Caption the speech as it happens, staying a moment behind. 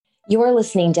You're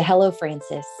listening to Hello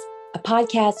Francis, a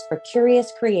podcast for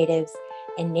curious creatives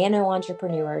and nano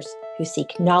entrepreneurs who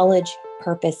seek knowledge,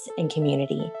 purpose, and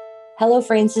community. Hello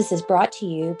Francis is brought to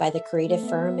you by the creative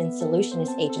firm and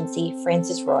solutionist agency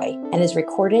Francis Roy and is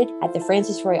recorded at the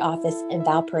Francis Roy office in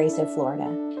Valparaiso, Florida.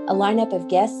 A lineup of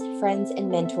guests, friends, and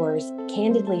mentors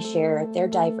candidly share their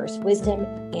diverse wisdom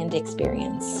and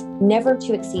experience. Never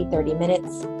to exceed 30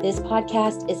 minutes, this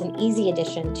podcast is an easy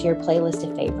addition to your playlist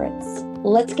of favorites.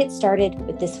 Let's get started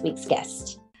with this week's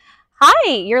guest.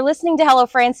 Hi, you're listening to Hello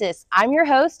Francis. I'm your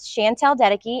host, Chantel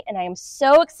Dedeke, and I am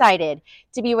so excited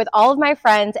to be with all of my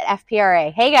friends at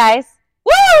FPRA. Hey guys.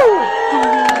 Woo!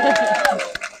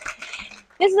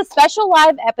 This is a special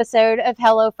live episode of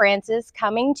Hello Francis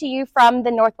coming to you from the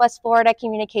Northwest Florida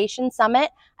Communication Summit.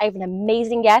 I have an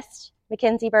amazing guest,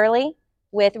 Mackenzie Burley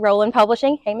with Roland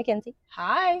Publishing. Hey, Mackenzie.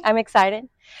 Hi. I'm excited.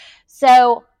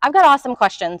 So I've got awesome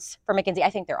questions for Mackenzie.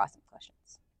 I think they're awesome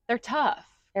questions. They're tough.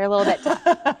 They're a little bit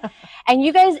tough. And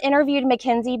you guys interviewed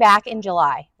Mackenzie back in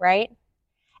July, right?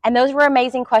 And those were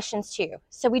amazing questions too.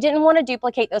 So we didn't want to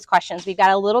duplicate those questions. We've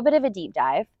got a little bit of a deep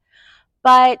dive.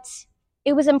 But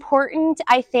it was important,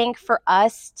 I think, for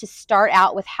us to start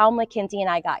out with how Mackenzie and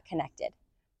I got connected.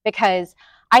 Because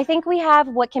I think we have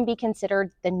what can be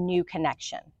considered the new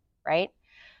connection, right?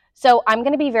 So I'm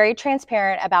going to be very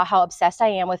transparent about how obsessed I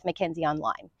am with Mackenzie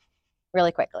online,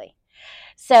 really quickly.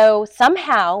 So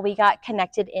somehow we got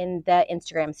connected in the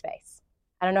Instagram space.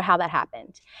 I don't know how that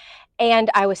happened.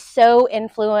 And I was so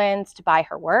influenced by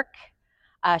her work.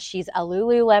 She's a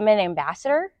Lululemon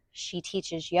ambassador. She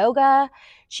teaches yoga.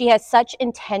 She has such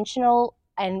intentional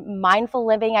and mindful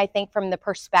living, I think, from the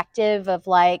perspective of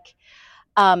like,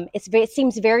 it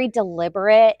seems very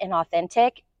deliberate and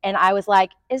authentic. And I was like,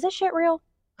 is this shit real?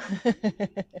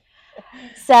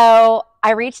 So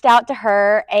I reached out to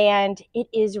her and it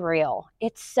is real.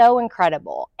 It's so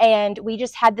incredible. And we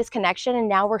just had this connection and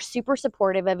now we're super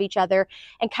supportive of each other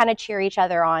and kind of cheer each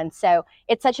other on. So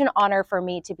it's such an honor for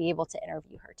me to be able to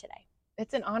interview her today.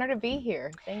 It's an honor to be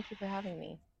here. Thank you for having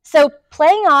me. So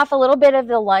playing off a little bit of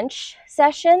the lunch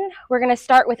session, we're going to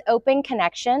start with open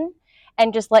connection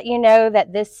and just let you know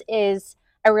that this is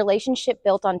a relationship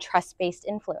built on trust-based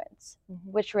influence,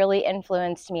 which really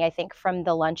influenced me, I think, from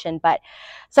the luncheon.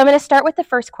 So I'm going to start with the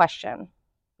first question,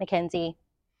 Mackenzie.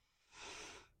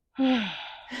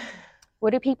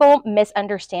 What do people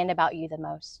misunderstand about you the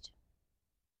most?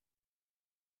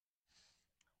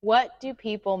 What do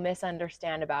people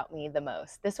misunderstand about me the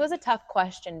most? This was a tough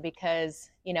question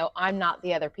because, I'm not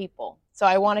the other people. So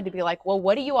I wanted to be like, well,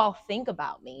 what do you all think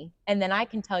about me? And then I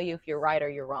can tell you if you're right or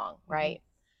you're wrong, right?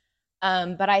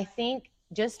 But I think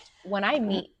just when I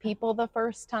meet people the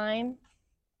first time,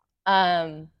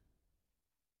 some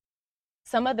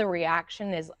of the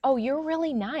reaction is, oh, you're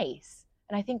really nice.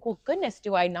 And I think, well, goodness,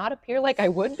 do I not appear like I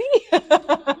would be? But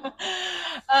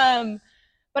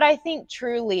I think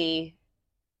truly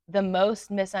the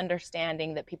most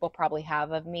misunderstanding that people probably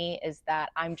have of me is that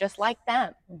I'm just like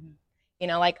them.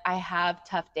 Like I have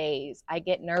tough days. I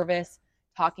get nervous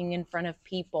talking in front of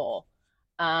people.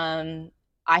 I'm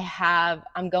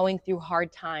going through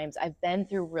hard times. I've been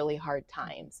through really hard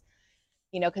times,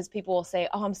 because people will say,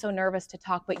 oh, I'm so nervous to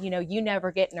talk, but you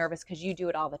never get nervous because you do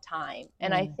it all the time.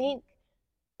 And I think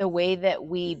the way that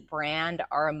we brand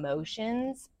our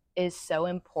emotions is so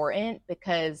important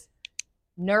because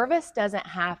nervous doesn't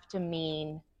have to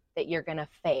mean that you're going to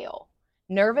fail.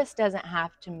 Nervous doesn't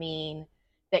have to mean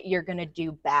that you're going to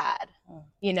do bad.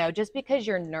 Just because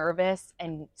you're nervous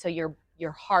and so your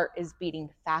heart is beating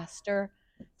faster,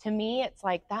 to me, it's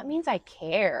like, that means I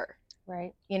care,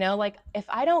 right? Like if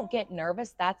I don't get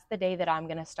nervous, that's the day that I'm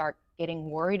going to start getting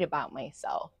worried about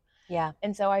myself. Yeah.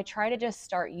 And so I try to just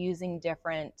start using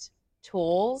different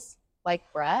tools like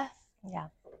breath,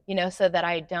 so that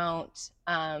I don't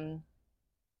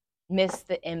miss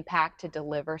the impact to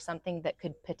deliver something that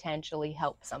could potentially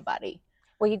help somebody.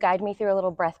 Will you guide me through a little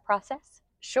breath process?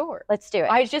 Sure. Let's do it.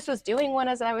 I just was doing one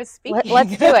as I was speaking.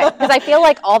 Let's do it, because I feel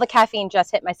like all the caffeine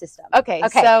just hit my system. Okay.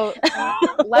 So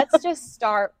let's just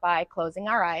start by closing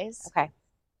our eyes. Okay.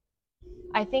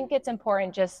 I think it's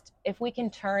important just if we can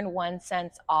turn one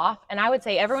sense off, and I would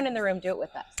say everyone in the room do it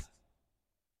with us.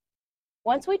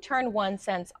 Once we turn one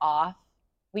sense off,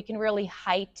 we can really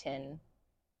heighten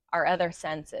our other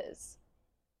senses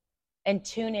and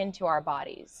tune into our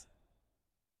bodies.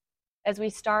 As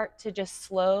we start to just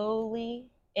slowly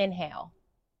inhale,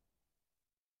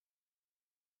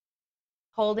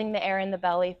 holding the air in the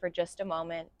belly for just a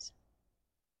moment,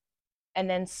 and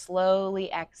then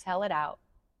slowly exhale it out.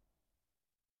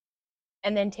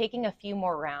 And then taking a few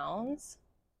more rounds,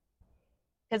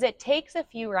 because it takes a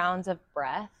few rounds of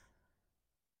breath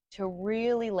to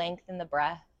really lengthen the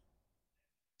breath,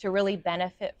 to really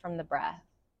benefit from the breath.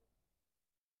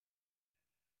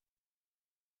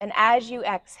 And as you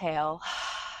exhale,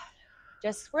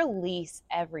 just release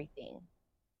everything.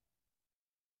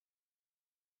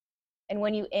 And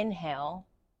when you inhale,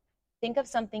 think of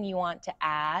something you want to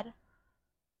add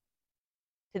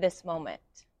to this moment.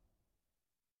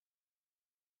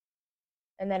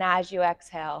 And then as you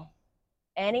exhale,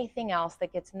 anything else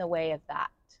that gets in the way of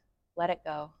that, let it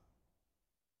go.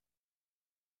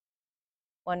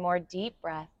 One more deep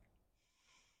breath.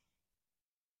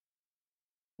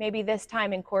 Maybe this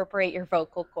time incorporate your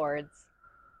vocal cords.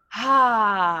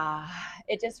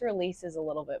 It just releases a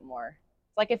little bit more.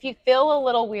 It's like if you feel a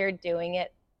little weird doing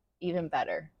it, even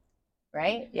better,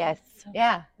 right? Yes.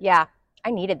 Yeah. Yeah.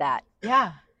 I needed that.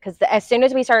 Yeah. Because as soon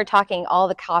as we started talking, all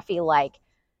the coffee,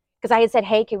 because I had said,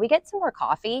 hey, can we get some more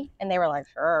coffee? And they were like,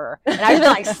 sure. And I was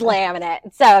like slamming it.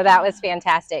 So that was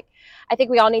fantastic. I think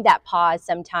we all need that pause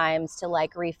sometimes to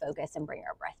refocus and bring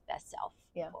our best self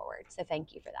forward. So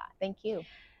thank you for that. Thank you.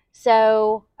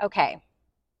 So, okay.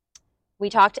 We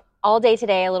talked all day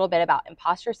today a little bit about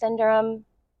imposter syndrome,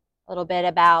 a little bit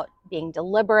about being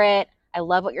deliberate. I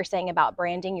love what you're saying about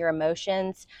branding your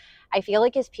emotions. I feel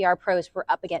like as PR pros, we're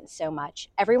up against so much.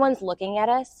 Everyone's looking at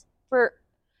us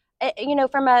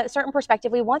from a certain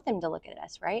perspective, we want them to look at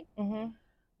us, right? Mm-hmm.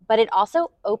 But it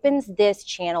also opens this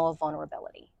channel of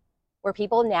vulnerability where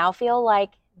people now feel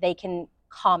like they can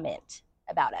comment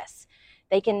about us.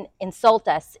 They can insult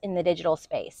us in the digital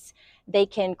space. They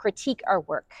can critique our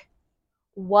work.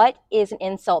 What is an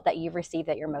insult that you've received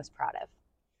that you're most proud of?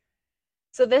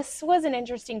 So this was an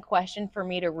interesting question for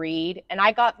me to read. And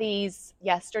I got these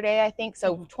yesterday, I think.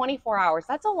 So 24 hours,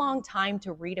 that's a long time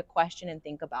to read a question and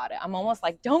think about it. I'm almost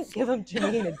like, don't give them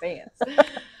to me in advance.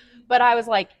 But I was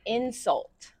like,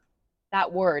 insult,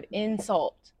 that word,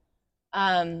 insult.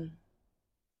 I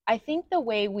think the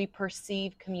way we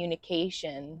perceive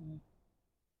communication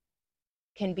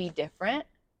can be different,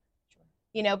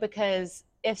 because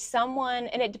if someone,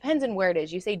 and it depends on where it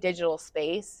is. You say digital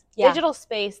space. Yeah. Digital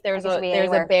space, there's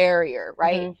a barrier,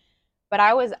 right? Mm-hmm. But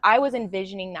I was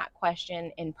envisioning that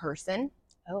question in person.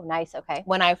 Oh, nice. Okay.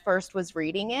 When I first was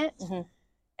reading it. Mm-hmm.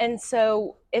 And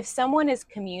so if someone is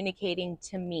communicating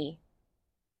to me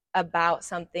about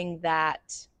something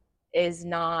that is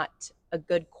not a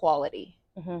good quality,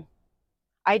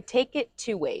 I take it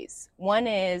two ways. One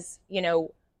is,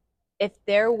 if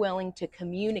they're willing to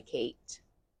communicate,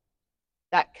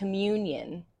 that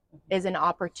communion is an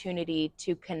opportunity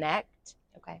to connect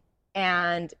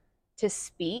and to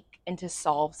speak and to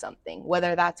solve something,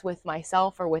 whether that's with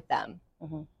myself or with them.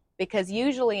 Because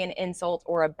usually an insult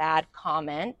or a bad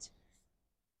comment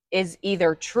is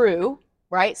either true,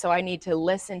 right? So I need to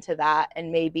listen to that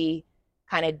and maybe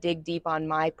kind of dig deep on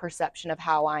my perception of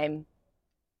how I'm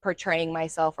portraying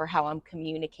myself or how I'm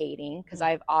communicating, because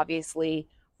I've obviously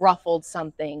ruffled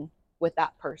something with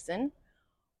that person.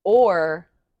 Or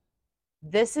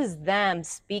this is them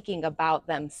speaking about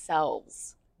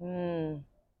themselves. And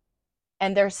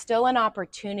there's still an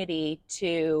opportunity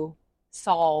to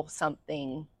solve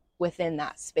something within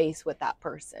that space with that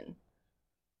person.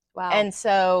 Wow. And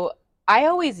so I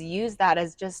always use that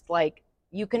as just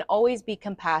you can always be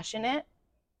compassionate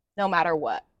no matter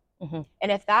what.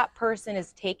 And if that person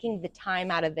is taking the time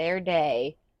out of their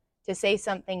day to say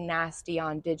something nasty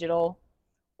on digital,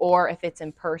 or if it's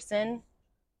in person,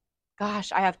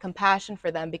 gosh, I have compassion for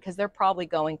them because they're probably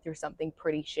going through something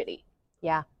pretty shitty.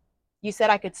 Yeah. You said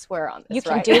I could swear on this, You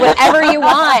can right? do whatever you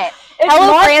want.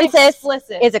 Hello Francis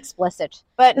is explicit.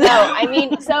 But no,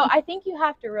 so I think you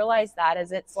have to realize that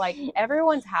it's like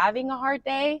everyone's having a hard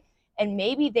day and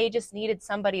maybe they just needed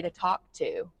somebody to talk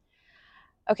to.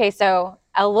 Okay, so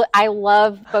I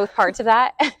love both parts of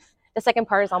that. The second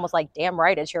part is almost like, damn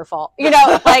right, it's your fault.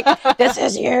 This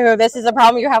is you. This is a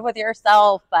problem you have with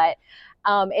yourself. But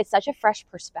it's such a fresh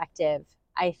perspective,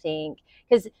 I think.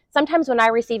 Because sometimes when I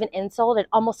receive an insult, it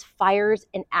almost fires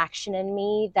an action in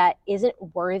me that isn't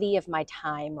worthy of my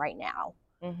time right now.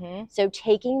 So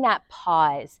taking that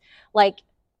pause, an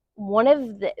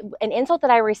insult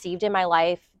that I received in my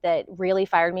life that really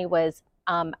fired me was,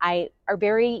 I are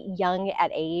very young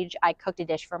at age. I cooked a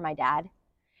dish for my dad.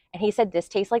 And he said, this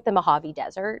tastes like the Mojave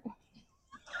Desert,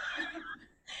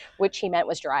 which he meant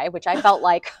was dry, which I felt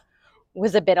like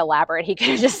was a bit elaborate. He could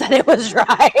have just said it was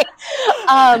dry.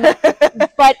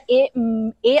 But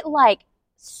it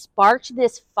sparked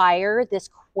this fire, this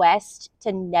quest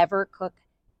to never cook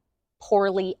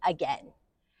poorly again.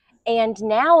 And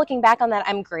now looking back on that,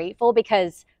 I'm grateful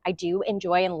because I do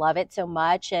enjoy and love it so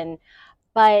much.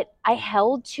 But I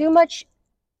held too much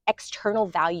external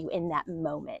value in that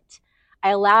moment. I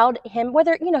allowed him,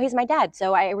 whether, he's my dad,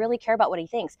 so I really care about what he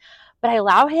thinks, but I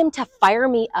allow him to fire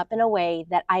me up in a way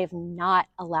that I have not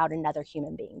allowed another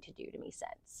human being to do to me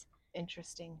since.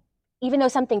 Interesting. Even though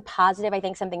I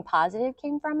think something positive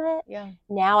came from it. Yeah.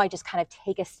 Now I just kind of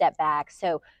take a step back.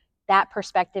 So that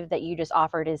perspective that you just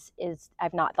offered is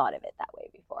I've not thought of it that way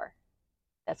before.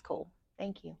 That's cool.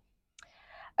 Thank you.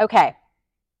 Okay.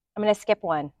 I'm going to skip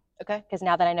one. Okay. Because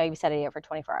now that I know you've set it up for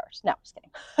 24 hours. No, just kidding.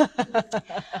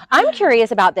 I'm curious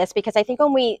about this because I think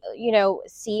when we,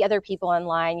 see other people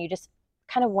online, you just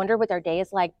kind of wonder what their day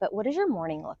is like. But what does your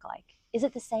morning look like? Is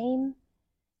it the same?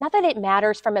 Not that it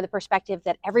matters from the perspective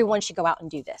that everyone should go out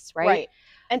and do this, right? Right.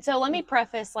 And so let me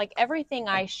preface, like, everything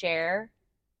I share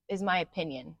is my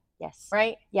opinion. Yes.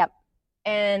 Right? Yep.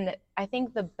 And I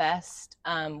think the best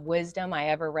wisdom I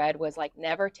ever read was, like,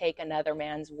 never take another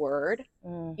man's word.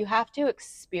 You have to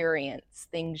experience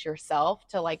things yourself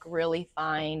to, like, really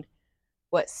find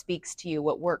what speaks to you,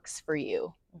 what works for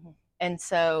you. Mm-hmm. And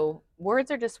so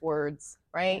words are just words,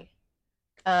 right?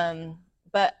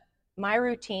 But my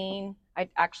routine, I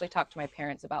actually talked to my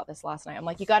parents about this last night. I'm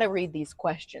like, you got to read these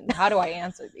questions. How do I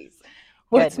answer these?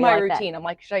 What's my routine? That. I'm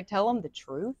like, should I tell them the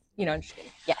truth? I'm just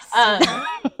kidding. Yes.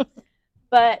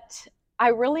 But I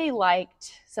really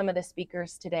liked some of the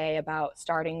speakers today about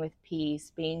starting with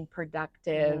peace, being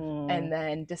productive, and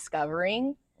then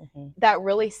discovering. That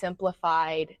really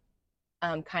simplified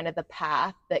kind of the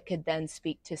path that could then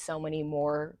speak to so many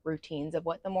more routines of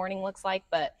what the morning looks like.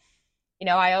 But,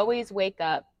 I always wake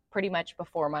up pretty much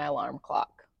before my alarm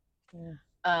clock.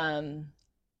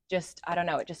 I don't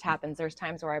know, it just happens. There's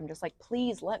times where I'm just like,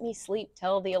 please let me sleep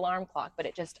till the alarm clock, but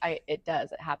it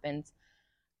happens.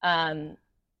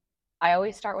 I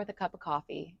always start with a cup of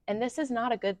coffee, and this is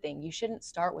not a good thing. You shouldn't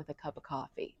start with a cup of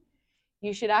coffee.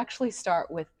 You should actually start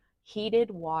with heated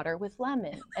water with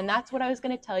lemon, and that's what I was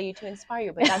going to tell you to inspire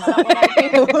you, but that's not what I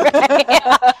do. Right?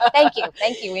 Yeah.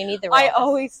 Thank you. We need the. I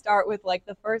always start with, like,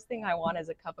 the first thing I want is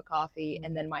a cup of coffee,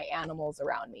 and then my animals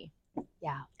around me.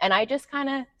 Yeah. And I just kind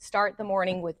of start the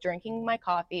morning with drinking my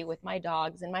coffee with my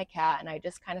dogs and my cat, and I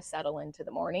just kind of settle into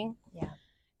the morning. Yeah.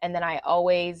 And then I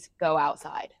always go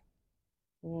outside.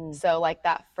 So, like,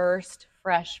 that first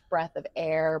fresh breath of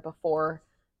air before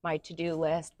my to-do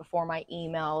list, before my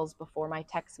emails, before my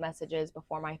text messages,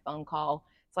 before my phone call,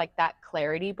 it's like that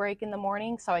clarity break in the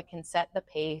morning, so I can set the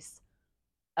pace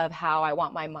of how I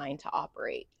want my mind to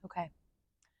operate. Okay.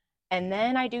 And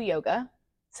then I do yoga.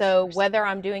 So whether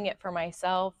I'm doing it for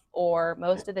myself or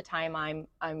most of the time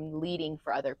I'm leading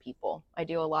for other people. I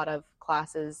do a lot of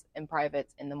classes in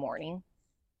privates in the morning.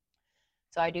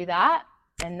 So I do that,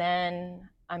 and then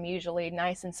I'm usually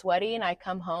nice and sweaty, and I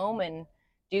come home and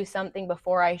do something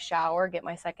before I shower, get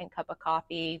my second cup of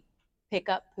coffee, pick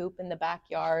up poop in the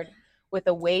backyard with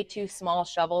a way too small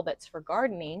shovel that's for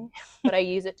gardening, but I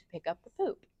use it to pick up the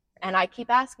poop. And I keep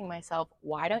asking myself,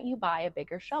 why don't you buy a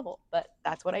bigger shovel? But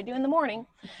that's what I do in the morning.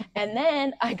 And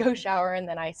then I go shower, and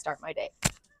then I start my day.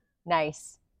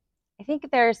 Nice. I think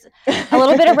there's a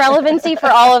little bit of relevancy for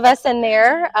all of us in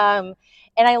there.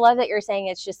 And I love that you're saying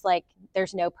it's just like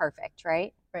there's no perfect,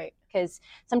 right? Right. Because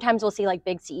sometimes we'll see, like,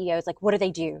 big CEOs, like, what do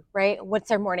they do, right? What's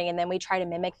their morning? And then we try to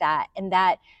mimic that. And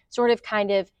that sort of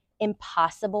kind of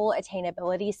impossible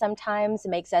attainability sometimes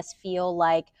makes us feel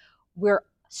like we're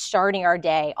starting our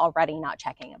day already not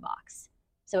checking a box.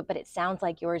 So, but it sounds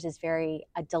like yours is very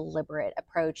a deliberate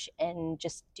approach and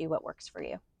just do what works for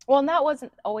you. Well, and that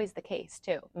wasn't always the case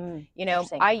too.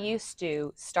 I used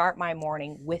to start my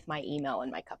morning with my email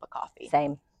and my cup of coffee.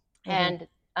 Same. And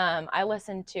I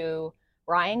listened to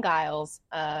Ryan Giles.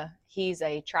 He's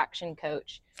a traction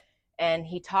coach, and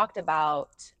he talked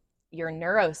about your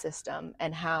neurosystem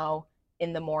and how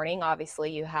in the morning,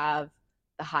 obviously, you have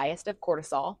the highest of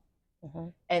cortisol.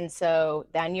 And so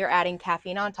then you're adding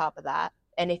caffeine on top of that.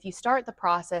 And if you start the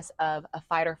process of a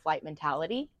fight or flight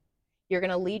mentality, you're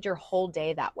going to lead your whole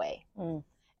day that way.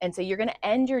 And so you're going to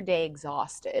end your day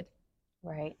exhausted.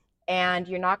 Right. And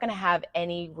you're not going to have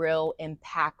any real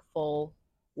impactful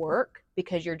work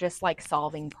because you're just, like,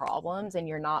 solving problems and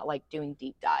you're not, like, doing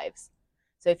deep dives.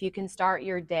 So if you can start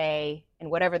your day and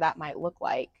whatever that might look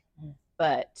like,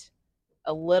 but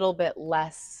a little bit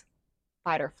less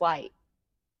fight or flight,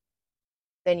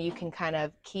 then you can kind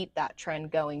of keep that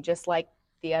trend going, just like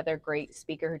the other great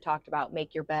speaker who talked about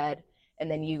make your bed, and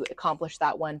then you accomplish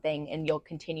that one thing and you'll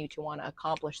continue to want to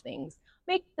accomplish things.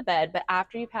 Make the bed, but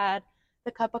after you've had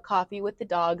the cup of coffee with the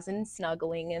dogs and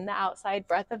snuggling and the outside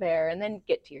breath of air, and then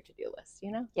get to your to-do list,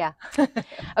 Yeah.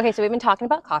 Okay, so we've been talking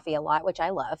about coffee a lot, which I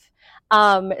love.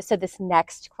 So this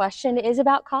next question is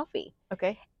about coffee.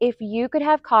 Okay. If you could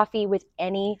have coffee with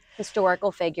any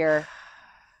historical figure,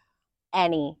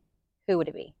 who would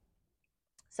it be?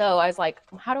 So I was like,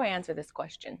 how do I answer this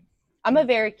question? I'm a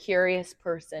very curious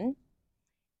person,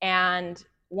 and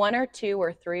 1 or 2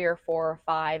 or 3 or 4 or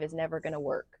 5 is never going to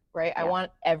work, right? Yeah. I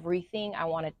want everything. I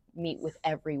want to meet with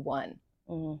everyone.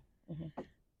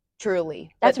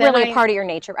 Truly. That's really part of your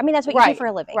nature. I mean, that's what you do for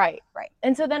a living. Right.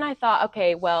 And so then I thought,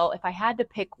 okay, well, if I had to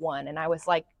pick one, and I was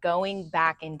like going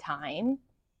back in time,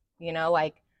 you know,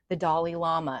 like the Dalai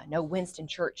Lama, no Winston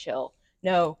Churchill,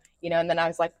 no, you know, and then I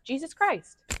was like, Jesus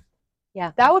Christ.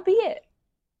 Yeah. That would be it.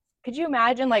 Could you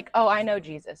imagine, like, oh, I know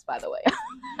Jesus, by the way.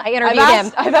 I interviewed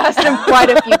him. I've asked him quite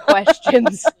a few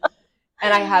questions,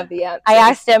 and I have the answer. I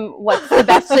asked him, what's the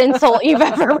best insult you've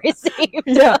ever received?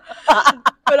 Yeah.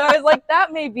 But I was like,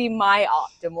 that may be my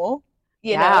optimal,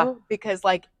 you know, because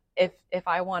like if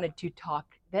I wanted to talk,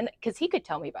 then because he could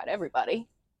tell me about everybody.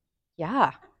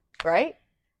 Yeah. Right?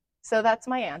 So that's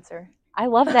my answer. I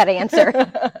love that answer.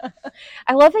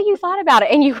 I love that you thought about it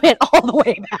and you went all the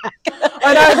way back.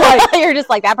 And I was like, you're just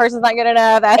like, that person's not good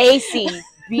enough. AC,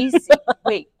 BC.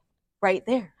 Wait, right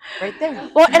there.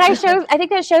 Well, and I think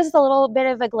that shows us a little bit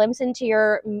of a glimpse into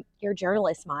your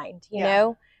journalist mind, you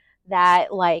know,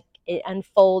 that like it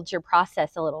unfolds your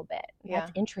process a little bit.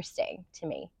 That's interesting to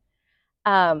me.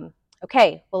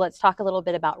 Okay, well, let's talk a little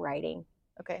bit about writing.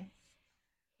 Okay.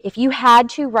 If you had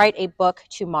to write a book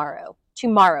tomorrow,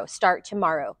 start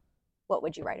tomorrow, what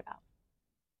would you write about?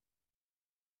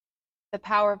 The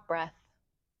power of breath.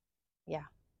 Yeah.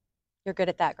 You're good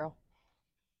at that, girl.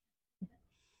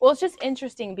 Well, it's just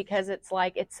interesting because it's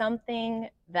like, it's something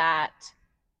that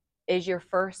is your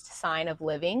first sign of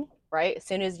living, right? As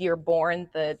soon as you're born,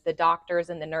 the doctors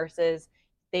and the nurses,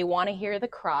 they want to hear the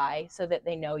cry so that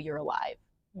they know you're alive.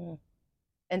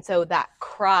 And so that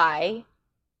cry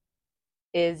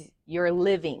is you're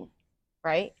living,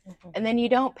 right? And then you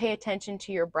don't pay attention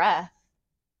to your breath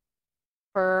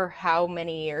for how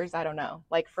many years? I don't know.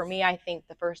 Like for me, I think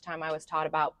the first time I was taught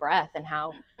about breath and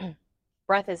how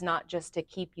breath is not just to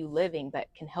keep you living, but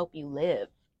can help you live,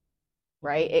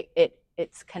 right?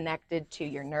 It's connected to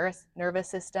your nervous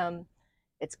system.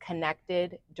 It's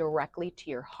connected directly to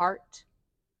your heart.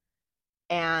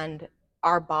 And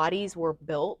our bodies were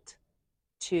built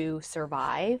to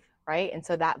survive, right? And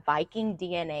so that Viking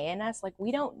DNA in us, like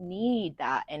we don't need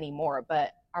that anymore,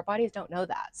 but our bodies don't know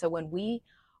that. So when we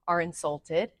are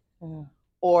insulted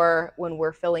or when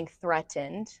we're feeling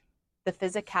threatened, the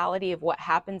physicality of what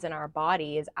happens in our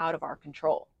body is out of our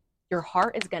control. Your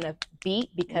heart is going to beat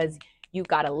because you've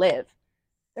got to live.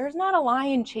 There's not a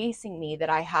lion chasing me that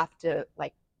I have to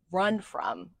like run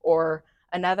from, or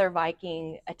another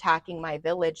Viking attacking my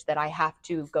village that I have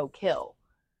to go kill.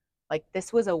 Like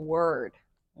this was a word.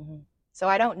 So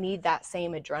I don't need that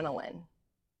same adrenaline.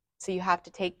 So you have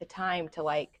to take the time to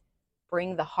like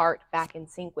bring the heart back in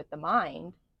sync with the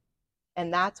mind.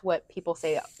 And that's what people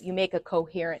say, you make a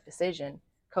coherent decision.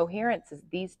 Coherence is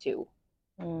these two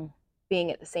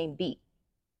being at the same beat,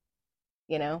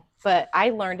 you know? But I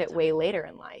learned it way later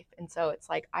in life. And so it's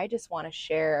like, I just want to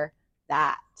share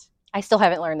that. I still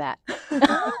haven't learned that.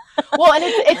 Well, and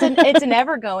it's an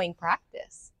ever-going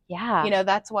practice. Yeah. You know,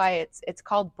 that's why it's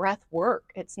called breath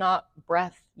work. It's not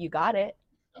breath, you got it.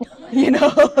 You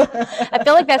know? I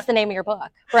feel like that's the name of your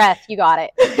book. Breath, you got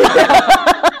it.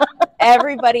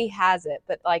 Everybody has it,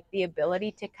 but like the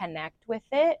ability to connect with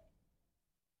it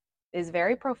is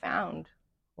very profound.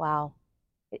 Wow.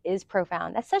 It is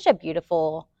profound. That's such a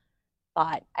beautiful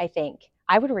thought, I think.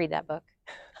 I would read that book.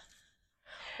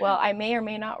 Well, I may or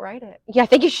may not write it. Yeah, I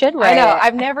think you should write it. I know.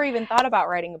 I've never even thought about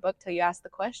writing a book till you asked the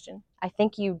question. I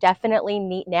think you definitely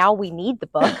need, now we need the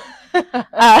book.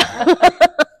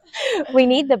 We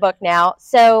need the book now.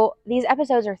 So these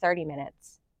episodes are 30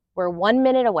 minutes. We're 1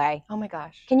 minute away. Oh my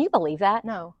gosh. Can you believe that?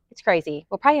 No. It's crazy.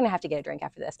 We're probably going to have to get a drink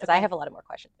after this because I have a lot of more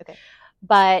questions. Okay.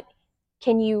 But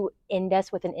can you end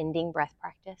us with an ending breath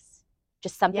practice?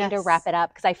 Just something to wrap it up,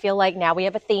 because I feel like now we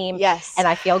have a theme. Yes. And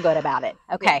I feel good about it.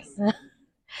 Okay. Yes.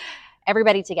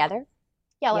 Everybody together?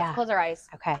 Yeah, let's close our eyes.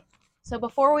 Okay. So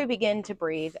before we begin to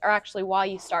breathe, or actually while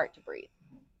you start to breathe,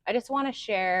 I just want to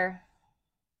share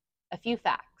a few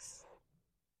facts.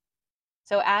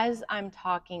 So as I'm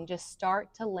talking, just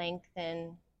start to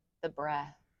lengthen the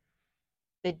breath.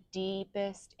 The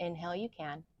deepest inhale you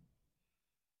can,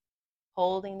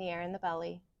 holding the air in the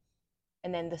belly,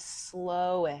 and then the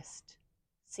slowest,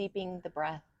 seeping the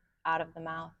breath out of the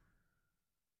mouth,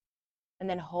 and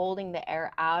then holding the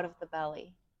air out of the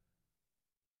belly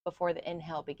before the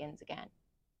inhale begins again.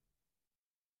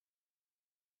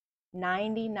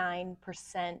 99%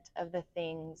 of the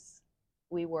things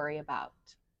we worry about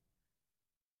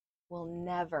will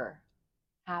never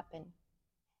happen.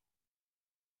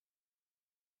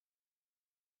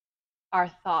 Our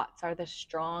thoughts are the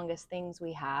strongest things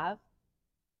we have,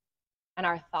 and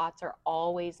our thoughts are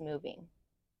always moving.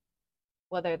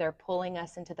 Whether they're pulling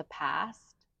us into the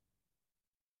past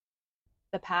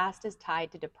is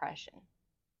tied to depression.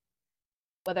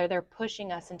 Whether they're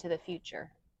pushing us into the future's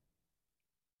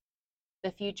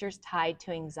tied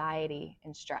to anxiety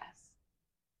and stress.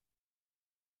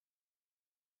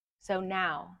 So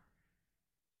now,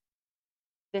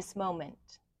 this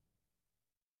moment,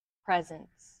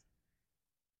 presence,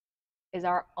 is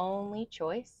our only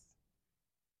choice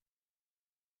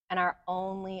and our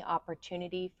only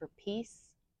opportunity for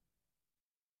peace,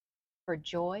 for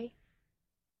joy,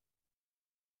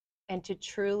 and to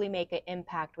truly make an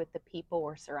impact with the people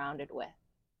we're surrounded with.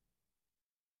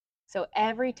 So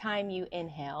every time you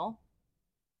inhale,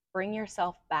 bring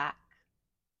yourself back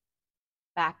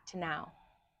to now.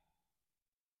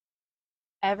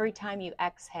 Every time you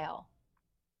exhale,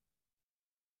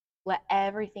 let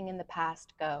everything in the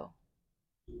past go.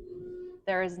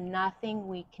 There is nothing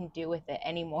we can do with it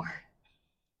anymore.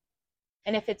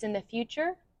 And if it's in the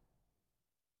future,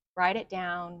 write it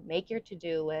down, make your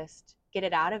to-do list, get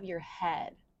it out of your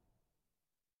head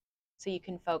so you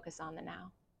can focus on the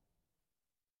now.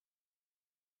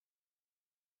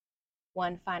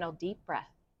 One final deep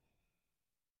breath,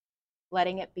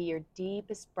 letting it be your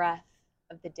deepest breath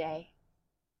of the day.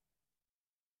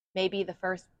 Maybe the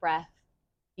first breath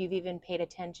you've even paid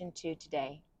attention to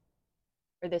today,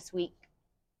 or this week,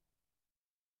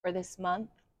 or this month,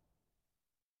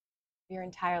 your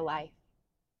entire life,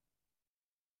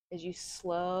 as you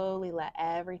slowly let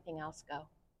everything else go.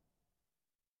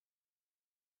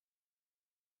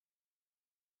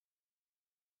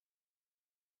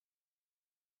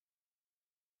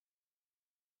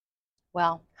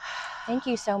 Well, thank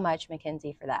you so much,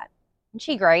 Mackenzie, for that. Isn't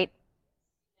she great?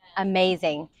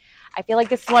 Amazing. I feel like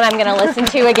this is one I'm going to listen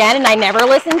to again, and I never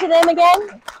listen to them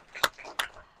again.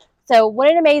 So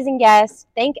what an amazing guest.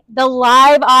 Thank the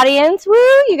live audience. Woo,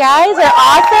 you guys are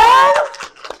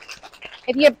awesome.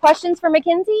 If you have questions for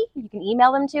Mackenzie, you can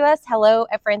email them to us,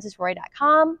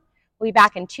 hello@francisroy.com. We'll be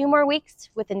back in 2 more weeks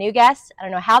with a new guest. I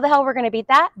don't know how the hell we're going to beat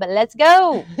that, but let's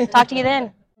go. Talk to you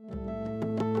then.